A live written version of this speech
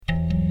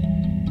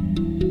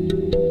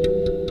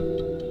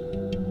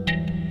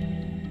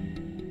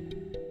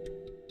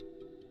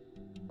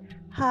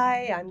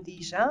I'm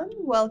Dijan.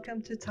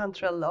 Welcome to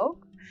Tantra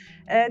Log.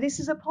 This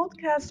is a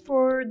podcast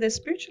for the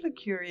spiritually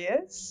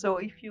curious. So,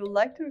 if you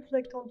like to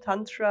reflect on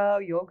Tantra,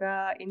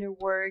 yoga, inner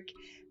work,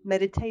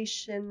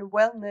 meditation,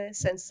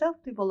 wellness, and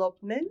self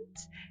development,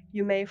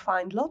 you may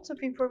find lots of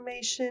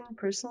information,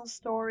 personal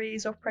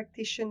stories of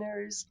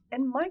practitioners,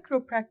 and micro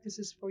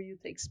practices for you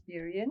to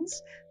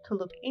experience, to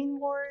look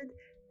inward,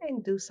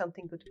 and do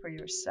something good for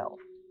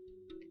yourself.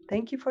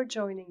 Thank you for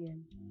joining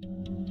in.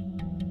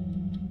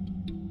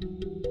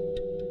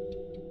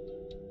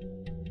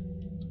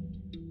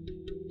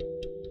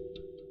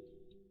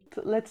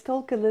 Let's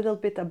talk a little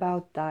bit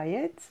about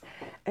diets.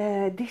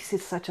 This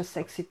is such a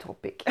sexy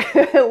topic.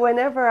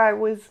 Whenever I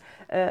was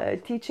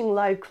teaching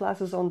live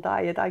classes on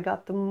diet, I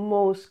got the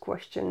most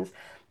questions.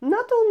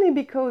 Not only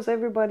because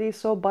everybody is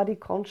so body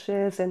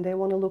conscious and they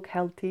want to look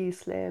healthy,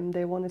 slim,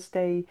 they want to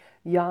stay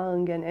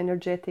young and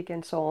energetic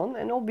and so on.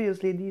 And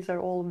obviously, these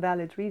are all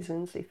valid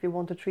reasons. If we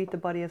want to treat the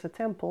body as a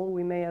temple,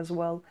 we may as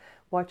well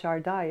watch our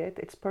diet.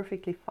 It's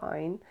perfectly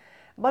fine.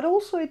 But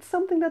also, it's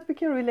something that we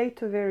can relate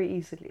to very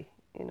easily.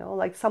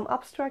 Like some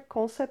abstract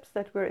concepts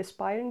that we're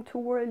aspiring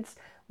towards,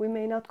 we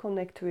may not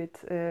connect to it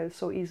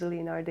so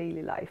easily in our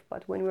daily life.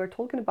 But when we're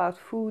talking about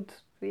food,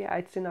 yeah,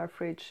 it's in our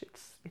fridge.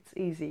 It's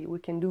easy. We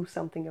can do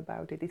something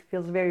about it. It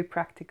feels very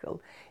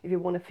practical. If you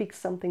want to fix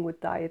something with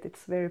diet,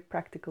 it's very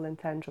practical and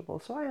tangible.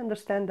 So I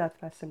understand that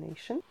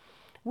fascination.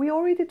 We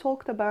already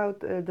talked about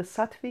the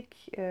sattvic,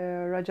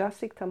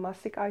 rajasic,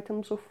 tamasic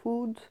items of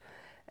food,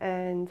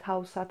 and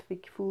how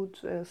sattvic food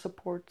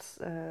supports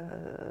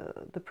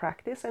the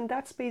practice. And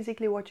that's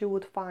basically what you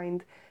would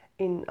find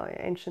in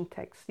ancient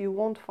texts. You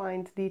won't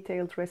find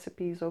detailed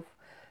recipes of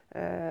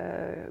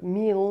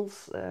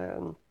meals.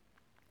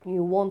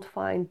 You won't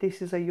find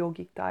this is a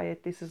yogic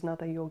diet, this is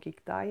not a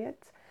yogic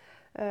diet.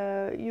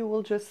 You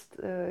will just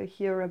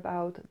hear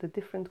about the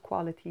different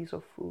qualities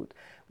of food.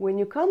 When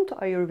you come to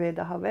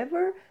Ayurveda,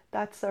 however,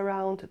 that's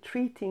around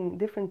treating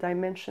different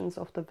dimensions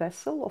of the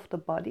vessel, of the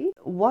body.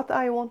 What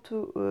I want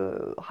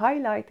to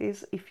highlight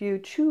is if you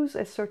choose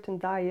a certain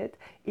diet,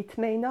 it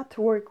may not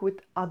work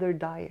with other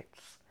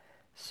diets.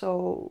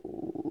 So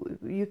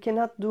you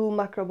cannot do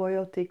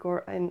macrobiotic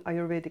or and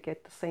Ayurvedic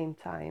at the same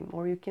time,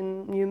 or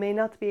you may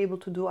not be able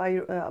to do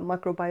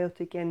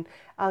macrobiotic and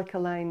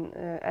alkaline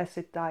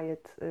acid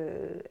diet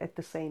at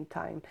the same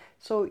time.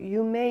 So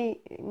you may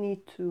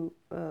need to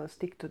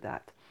stick to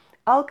that.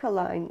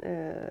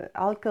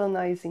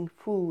 Alkalinizing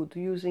food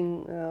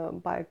using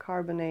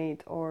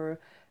bicarbonate or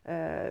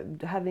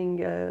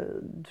having a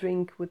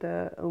drink with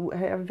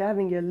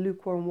having a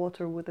lukewarm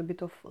water with a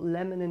bit of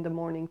lemon in the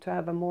morning to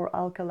have a more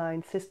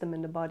alkaline system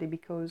in the body,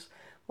 because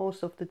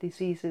most of the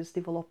diseases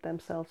develop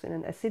themselves in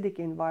an acidic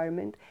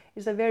environment,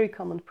 is a very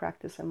common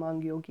practice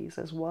among yogis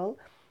as well.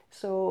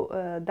 So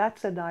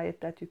that's a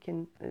diet that you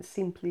can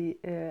simply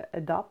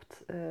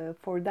adopt.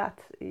 For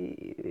that,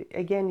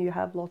 again, you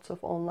have lots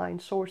of online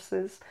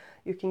sources.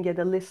 You can get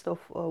a list of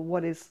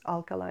what is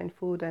alkaline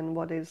food and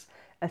what is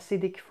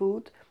acidic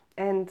food.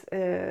 And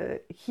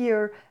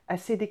here,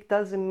 acidic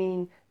doesn't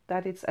mean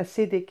that it's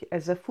acidic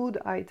as a food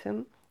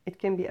item. It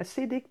can be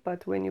acidic,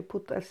 but when you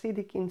put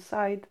acidic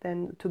inside,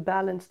 then to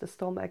balance the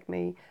stomach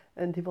may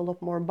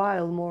develop more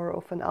bile, more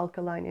of an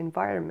alkaline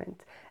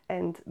environment.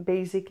 And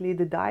basically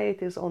the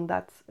diet is on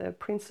that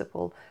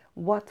principle.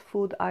 What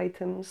food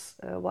items,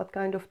 what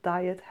kind of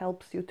diet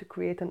helps you to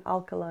create an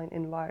alkaline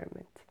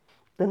environment?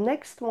 The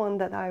next one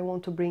that I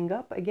want to bring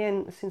up,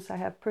 again, since I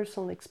have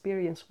personal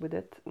experience with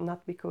it,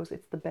 not because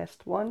it's the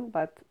best one,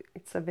 but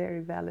it's a very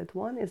valid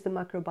one, is the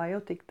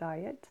macrobiotic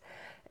diet.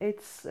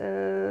 It's,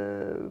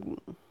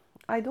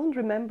 I don't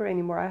remember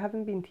anymore, I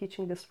haven't been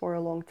teaching this for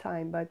a long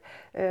time, but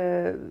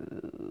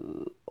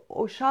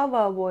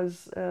Oshawa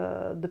was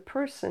the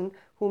person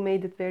who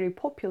made it very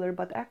popular,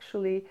 but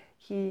actually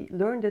he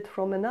learned it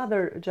from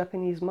another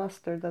Japanese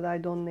master that I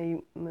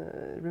don't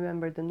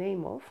remember the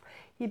name of.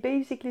 He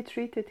basically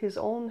treated his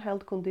own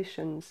health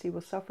conditions. He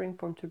was suffering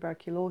from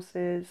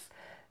tuberculosis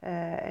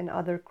and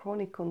other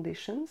chronic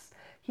conditions.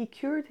 He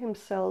cured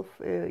himself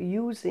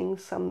using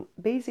some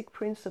basic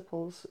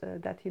principles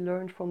that he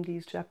learned from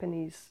these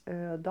Japanese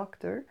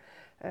doctor,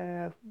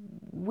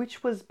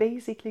 which was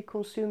basically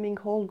consuming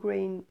whole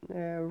grain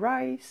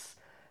rice,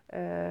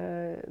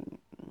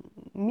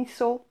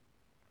 miso,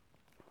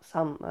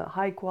 some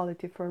high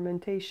quality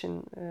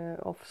fermentation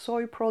of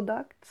soy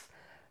products,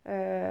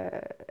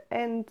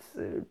 and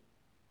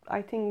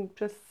I think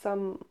just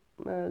some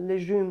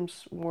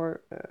legumes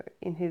were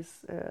in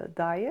his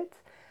diet.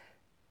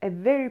 A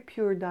very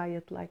pure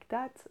diet like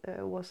that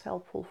was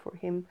helpful for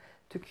him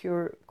to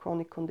cure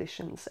chronic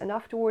conditions. And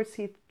afterwards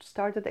he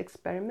started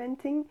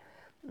experimenting,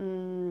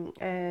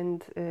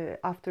 and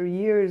after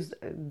years,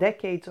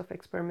 decades of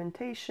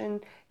experimentation,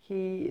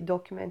 he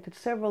documented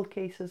several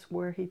cases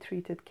where he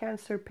treated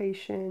cancer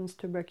patients,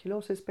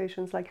 tuberculosis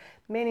patients, like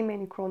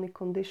many chronic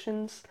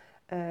conditions,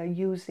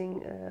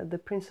 using the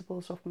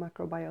principles of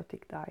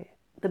macrobiotic diet.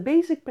 The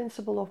basic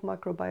principle of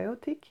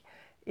macrobiotic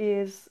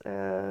is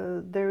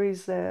there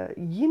is a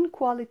yin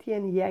quality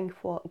and yang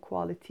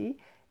quality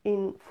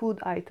in food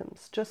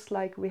items, just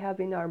like we have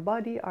in our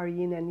body our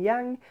yin and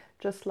yang,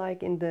 just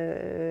like in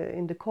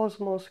the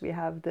cosmos we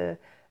have the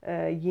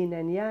yin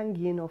and yang,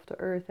 yin of the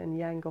earth and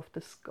yang of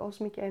the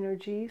cosmic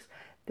energies.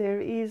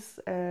 There is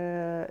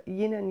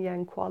yin and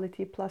yang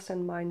quality, plus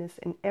and minus,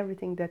 in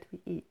everything that we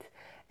eat.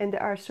 And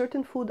there are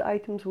certain food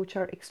items which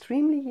are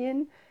extremely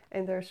yin,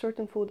 and there are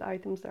certain food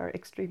items that are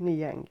extremely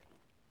yang.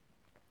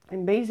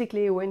 And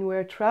basically, when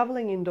we're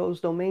traveling in those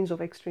domains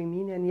of extreme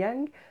yin and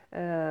yang,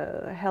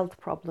 health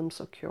problems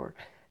occur.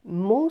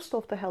 Most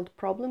of the health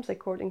problems,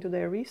 according to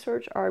their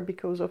research, are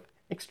because of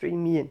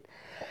extreme yin.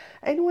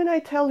 And when I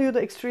tell you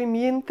the extreme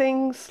yin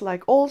things,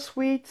 like all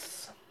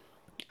sweets,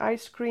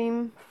 ice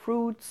cream,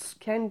 fruits,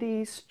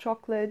 candies,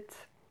 chocolate,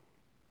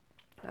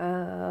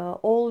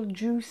 all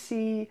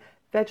juicy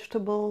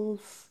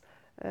vegetables,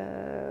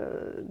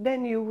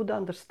 then you would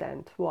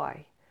understand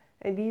why.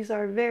 And these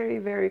are very,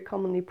 very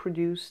commonly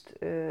produced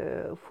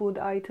food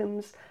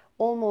items.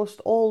 Almost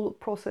all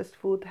processed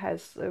food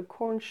has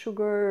corn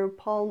sugar,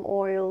 palm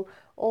oil,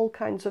 all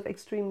kinds of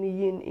extremely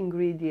yin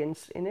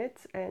ingredients in it,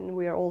 and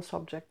we are all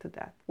subject to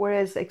that.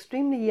 Whereas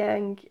extremely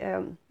yang,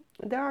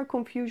 there are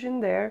confusion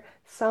there.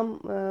 Some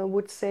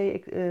would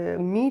say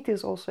meat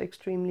is also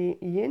extremely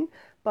yin,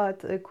 but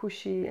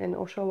Kushi and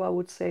Oshawa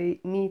would say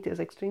meat is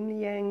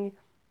extremely yang.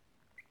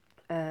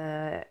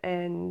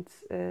 And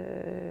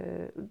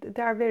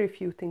there are very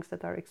few things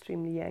that are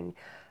extremely yang,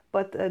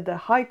 but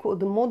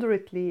the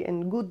moderately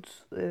and good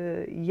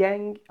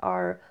yang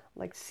are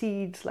like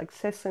seeds, like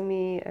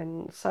sesame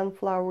and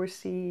sunflower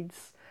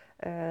seeds,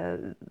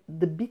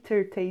 the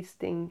bitter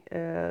tasting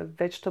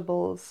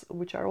vegetables,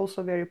 which are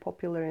also very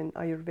popular in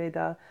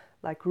Ayurveda,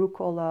 like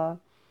rucola.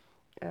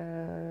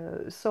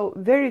 So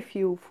very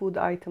few food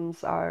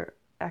items are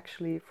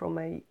actually from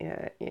a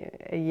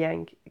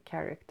yang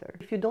character.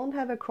 If you don't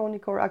have a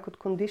chronic or acute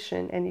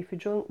condition, and if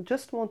you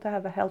just want to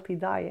have a healthy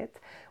diet,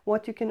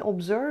 what you can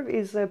observe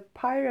is a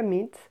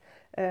pyramid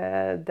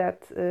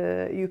that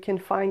you can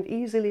find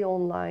easily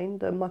online,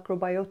 the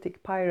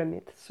macrobiotic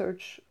pyramid.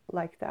 Search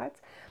like that,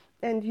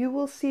 and you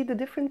will see the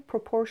different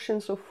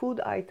proportions of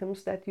food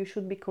items that you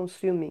should be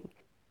consuming.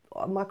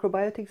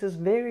 Macrobiotics is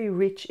very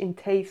rich in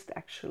taste,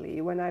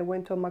 actually. When I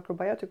went to a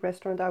macrobiotic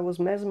restaurant, I was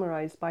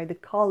mesmerized by the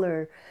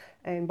color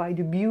and by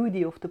the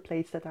beauty of the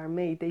plates that are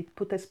made. They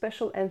put a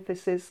special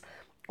emphasis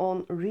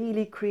on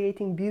really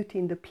creating beauty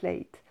in the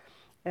plate.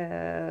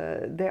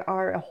 There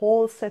are a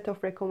whole set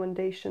of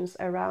recommendations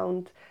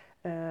around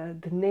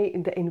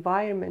the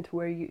environment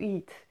where you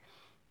eat.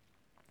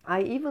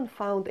 I even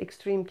found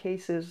extreme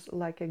cases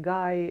like a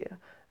guy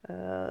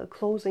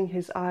closing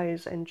his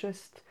eyes and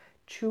just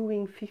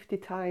chewing 50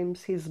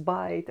 times his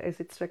bite as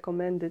it's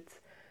recommended,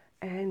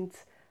 and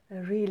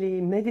really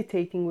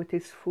meditating with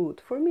his food.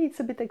 For me, it's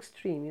a bit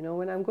extreme, you know.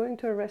 When I'm going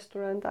to a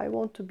restaurant, I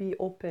want to be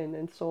open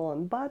and so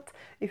on. But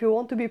if you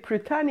want to be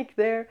puritanic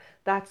there,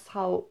 that's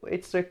how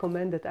it's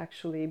recommended,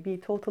 actually. Be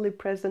totally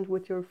present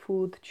with your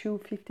food, chew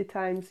 50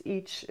 times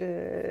each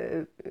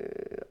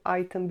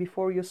item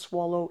before you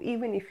swallow.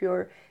 Even if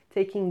you're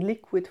taking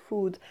liquid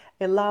food,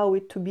 allow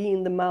it to be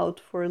in the mouth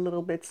for a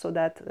little bit so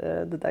that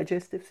the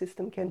digestive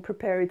system can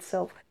prepare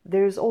itself.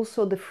 There's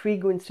also the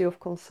frequency of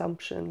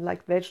consumption,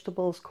 like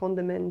vegetables,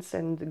 condiments,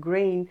 and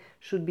grain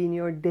should be in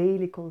your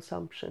daily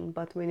consumption.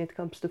 But when it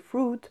comes to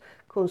fruit,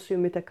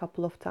 consume it a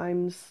couple of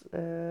times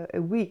a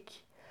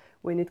week.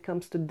 When it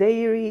comes to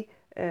dairy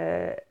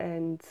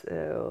and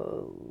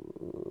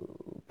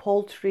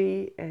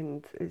poultry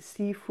and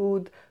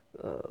seafood,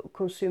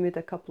 consume it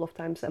a couple of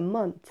times a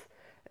month.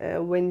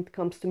 When it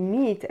comes to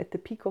meat, at the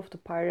peak of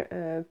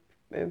the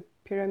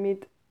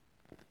pyramid,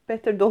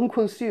 better don't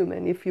consume,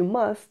 and if you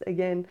must,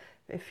 again,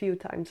 a few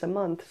times a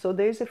month. So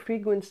there's a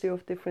frequency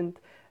of different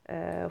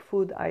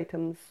food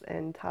items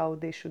and how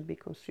they should be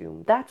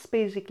consumed. That's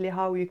basically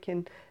how you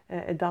can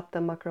adopt a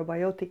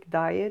macrobiotic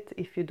diet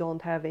if you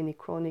don't have any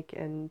chronic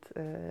and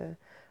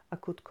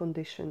acute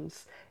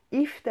conditions.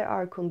 If there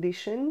are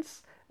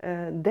conditions,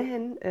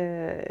 then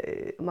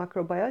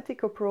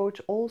macrobiotic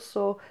approach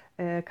also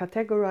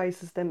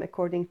categorizes them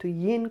according to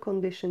yin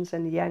conditions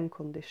and yang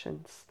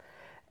conditions.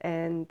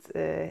 And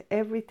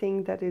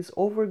everything that is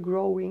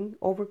overgrowing,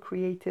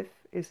 overcreative,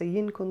 is a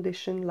yin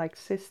condition, like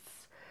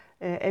cysts.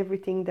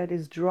 Everything that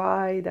is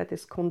dry, that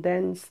is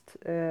condensed,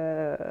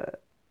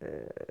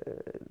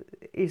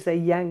 is a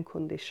yang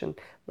condition,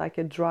 like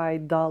a dry,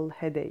 dull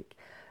headache.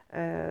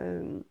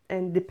 And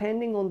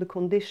depending on the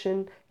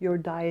condition, your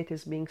diet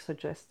is being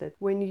suggested.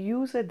 When you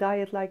use a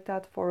diet like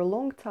that for a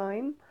long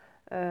time,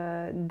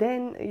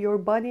 then your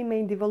body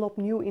may develop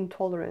new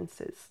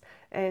intolerances.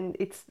 And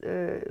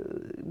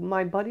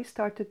my body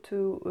started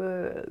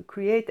to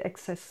create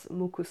excess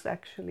mucus,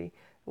 actually,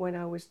 when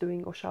I was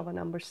doing Oshawa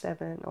number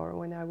 7, or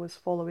when I was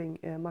following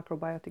a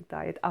macrobiotic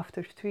diet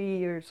after 3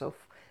 years of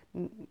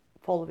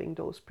following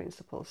those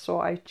principles.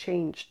 So I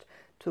changed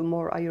to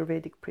more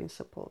Ayurvedic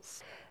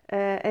principles.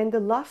 And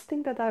the last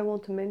thing that I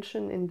want to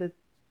mention in the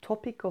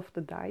topic of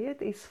the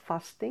diet is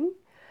fasting.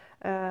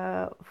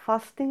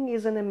 Fasting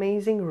is an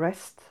amazing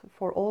rest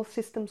for all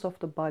systems of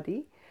the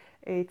body,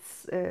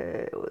 It's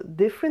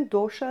different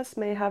doshas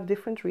may have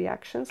different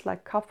reactions,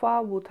 like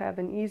Kapha would have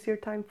an easier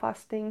time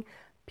fasting,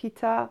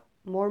 Pitta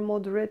more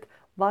moderate,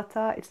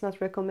 Vata, it's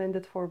not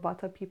recommended for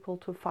Vata people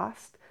to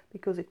fast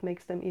because it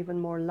makes them even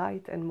more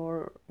light and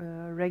more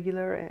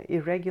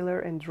irregular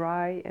and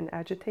dry and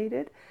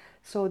agitated.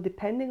 So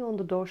depending on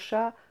the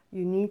dosha,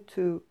 you need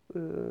to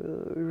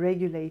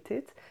regulate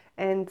it.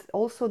 And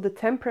also the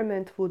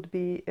temperament would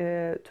be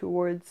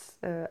towards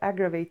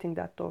aggravating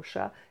that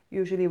dosha.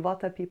 Usually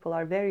Vata people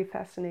are very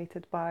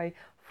fascinated by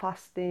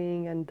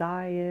fasting and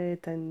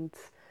diet and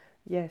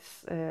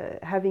yes,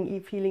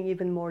 feeling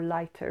even more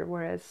lighter,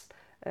 whereas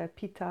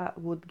Pitta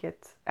would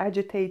get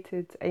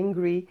agitated,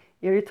 angry,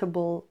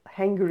 irritable,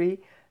 hangry,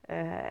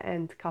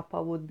 and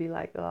Kapha would be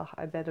like, oh,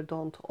 I better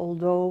don't,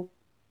 although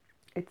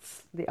it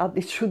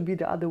should be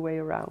the other way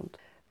around.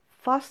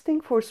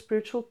 Fasting for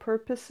spiritual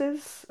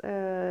purposes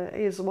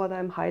is what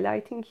I'm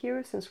highlighting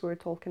here, since we're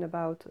talking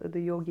about the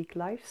yogic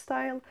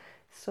lifestyle.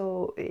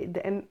 So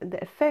the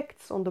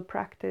effects on the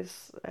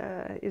practice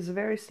is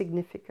very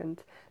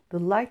significant. The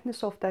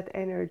lightness of that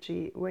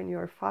energy when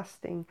you're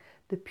fasting,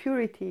 the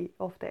purity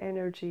of the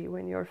energy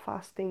when you're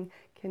fasting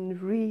can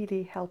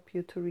really help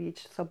you to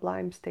reach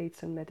sublime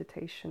states in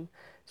meditation.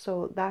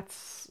 So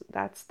that's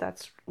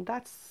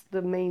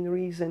the main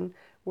reason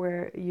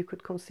where you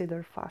could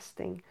consider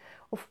fasting.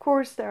 Of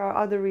course, there are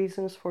other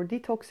reasons for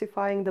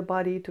detoxifying the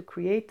body to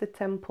create the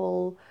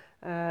temple,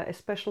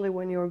 especially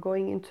when you're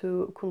going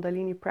into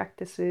Kundalini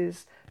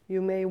practices.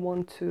 You may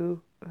want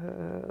to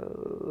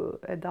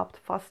adopt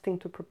fasting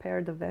to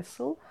prepare the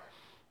vessel.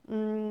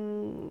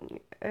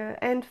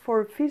 And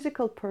for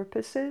physical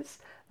purposes,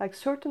 like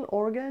certain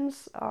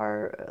organs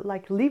are,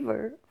 like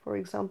liver, for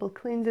example,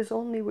 cleanses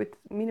only with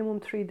minimum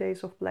 3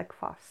 days of black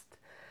fast.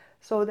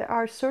 So there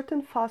are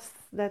certain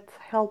fasts that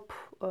help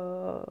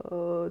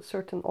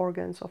certain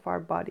organs of our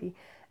body,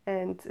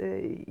 and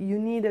you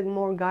need a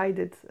more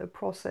guided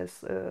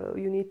process.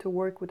 You need to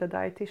work with a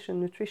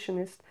dietitian,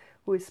 nutritionist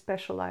who is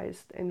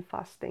specialized in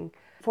fasting.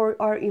 For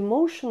our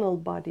emotional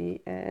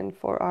body and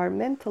for our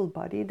mental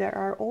body, there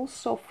are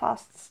also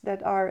fasts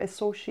that are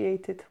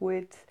associated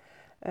with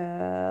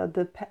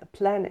the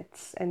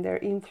planets and their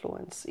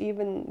influence.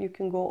 Even you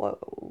can go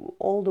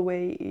all the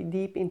way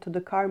deep into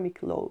the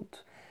karmic load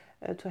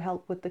to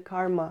help with the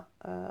karma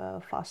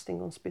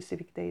fasting on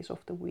specific days of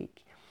the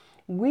week.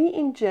 We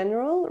in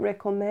general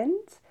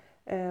recommend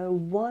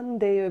 1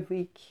 day a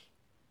week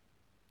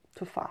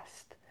to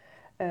fast.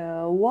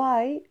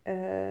 Why?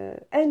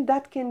 And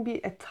that can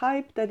be a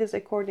type that is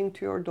according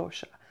to your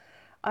dosha.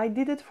 I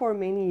did it for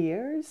many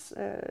years.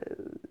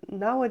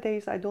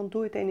 Nowadays I don't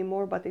do it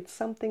anymore, but it's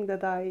something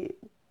that I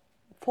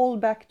fall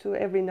back to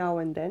every now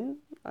and then.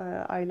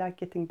 I like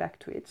getting back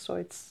to it, so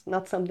it's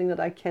not something that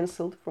I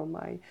canceled from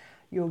my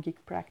yogic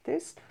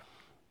practice,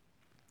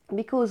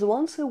 because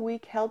once a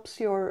week helps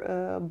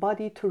your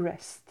body to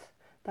rest.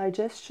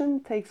 Digestion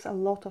takes a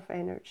lot of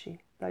energy.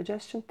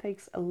 Digestion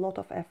takes a lot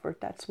of effort.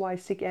 That's why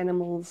sick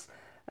animals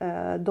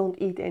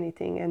don't eat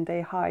anything and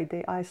they hide,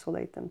 they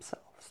isolate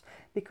themselves,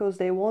 because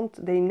they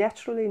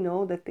naturally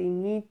know that they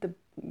need to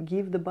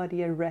give the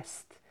body a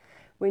rest.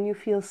 When you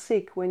feel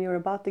sick, when you're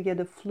about to get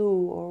a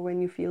flu, or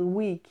when you feel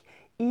weak,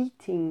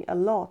 eating a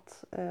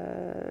lot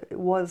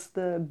was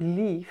the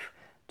belief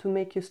to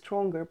make you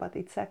stronger, but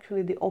it's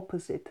actually the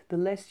opposite. The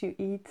less you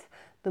eat,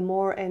 the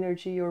more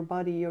energy your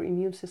body, your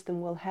immune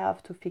system will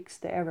have to fix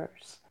the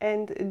errors.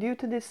 And due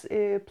to this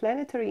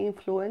planetary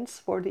influence,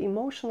 for the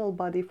emotional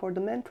body, for the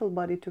mental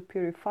body to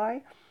purify,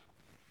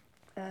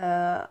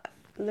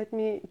 let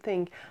me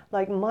think,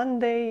 like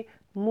Monday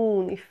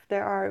moon, if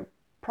there are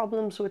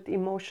problems with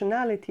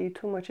emotionality,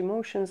 too much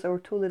emotions or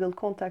too little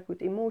contact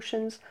with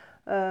emotions,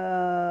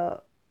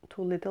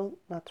 too little,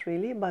 not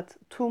really, but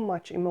too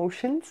much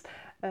emotions,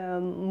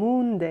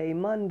 moon day,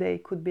 Monday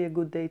could be a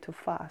good day to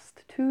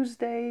fast.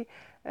 Tuesday,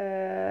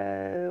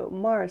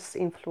 Mars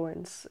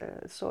influence.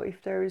 So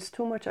if there is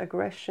too much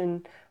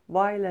aggression,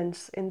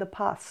 violence in the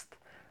past,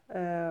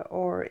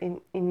 or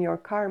in your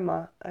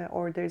karma,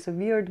 or there's a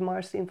weird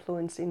Mars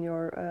influence in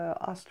your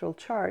astral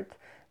chart,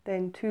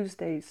 then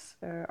Tuesdays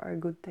are a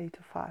good day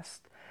to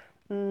fast.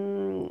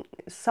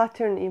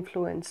 Saturn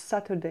influence,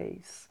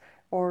 Saturdays,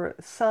 or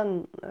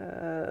Sun,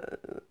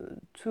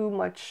 too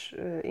much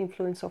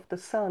influence of the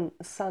Sun,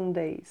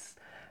 Sundays.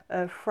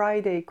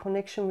 Friday,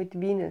 connection with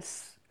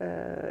Venus,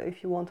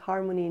 if you want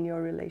harmony in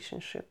your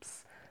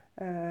relationships.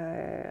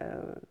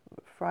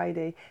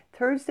 Friday.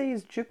 Thursday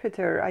is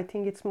Jupiter. I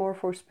think it's more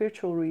for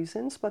spiritual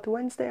reasons, but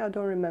Wednesday I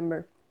don't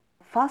remember.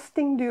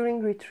 Fasting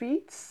during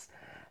retreats,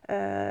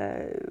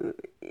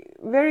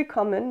 very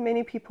common,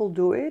 many people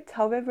do it.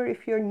 However,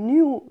 if you're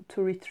new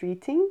to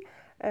retreating,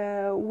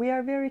 we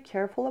are very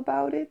careful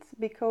about it,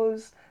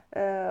 because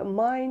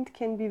mind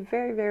can be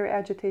very, very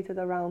agitated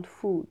around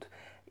food.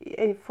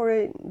 For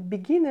a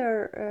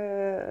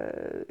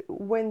beginner,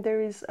 when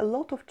there is a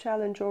lot of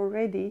challenge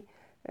already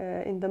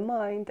in the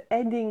mind,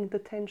 adding the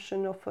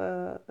tension of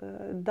a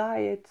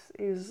diet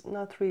is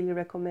not really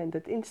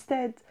recommended.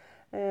 Instead,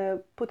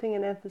 putting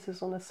an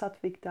emphasis on a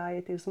sattvic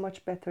diet is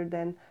much better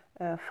than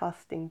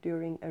fasting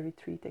during a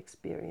retreat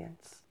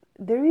experience.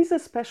 There is a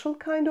special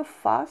kind of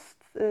fast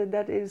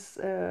that is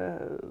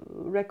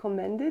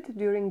recommended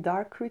during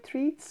dark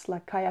retreats,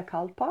 like Kaya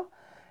Kalpa.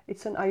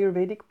 It's an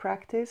Ayurvedic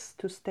practice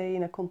to stay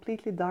in a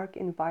completely dark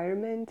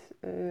environment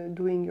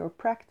doing your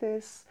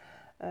practice.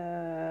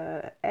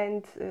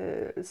 And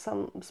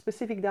some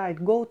specific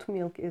diet, goat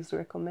milk is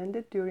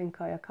recommended during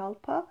Kaya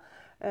Kalpa,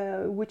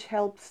 which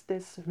helps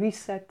this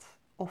reset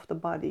of the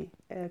body.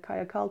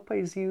 Kaya Kalpa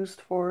is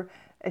used for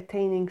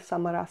attaining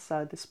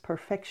samarasa, this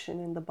perfection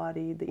in the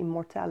body, the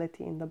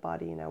immortality in the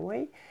body in a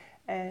way.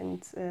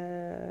 And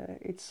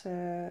it's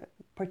a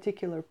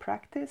particular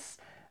practice.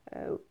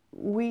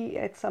 We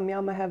at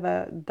Samyama have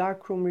a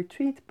darkroom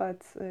retreat,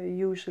 but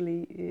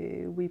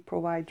usually we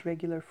provide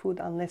regular food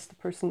unless the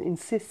person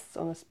insists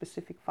on a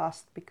specific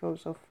fast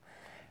because of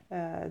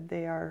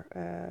their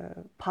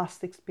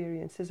past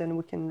experiences, and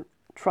we can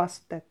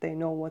trust that they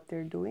know what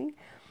they're doing.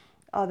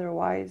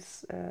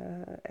 Otherwise,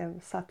 a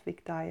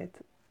sattvic diet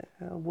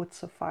would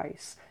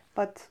suffice.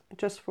 But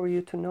just for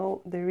you to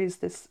know, there is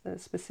this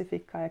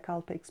specific Kaya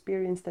Kalpa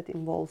experience that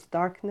involves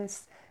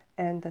darkness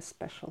and a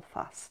special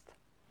fast.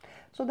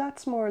 So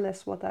that's more or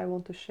less what I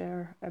want to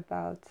share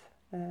about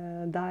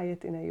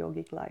diet in a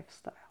yogic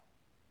lifestyle.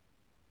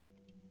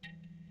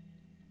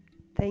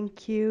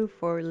 Thank you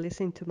for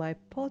listening to my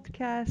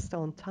podcast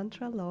on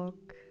Tantra Log.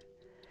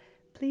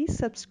 Please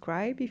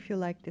subscribe if you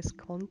like this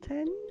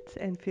content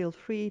and feel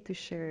free to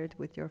share it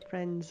with your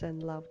friends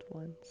and loved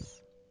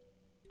ones.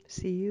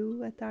 See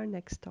you at our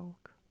next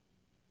talk.